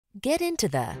Get into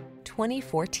the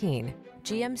 2014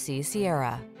 GMC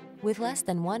Sierra. With less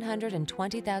than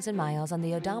 120,000 miles on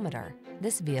the odometer,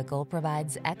 this vehicle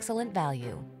provides excellent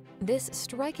value. This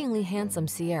strikingly handsome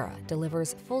Sierra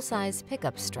delivers full-size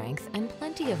pickup strength and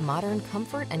plenty of modern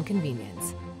comfort and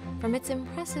convenience. From its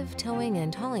impressive towing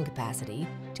and hauling capacity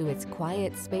to its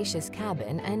quiet, spacious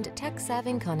cabin and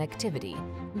tech-savvy connectivity,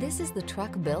 this is the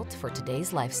truck built for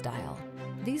today's lifestyle.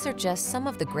 These are just some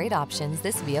of the great options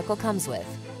this vehicle comes with: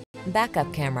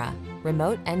 backup camera,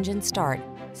 remote engine start.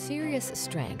 Serious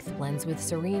strength blends with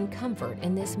serene comfort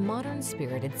in this modern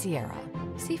spirited Sierra.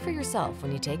 See for yourself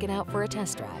when you take it out for a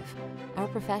test drive. Our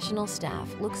professional staff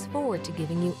looks forward to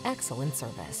giving you excellent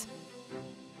service.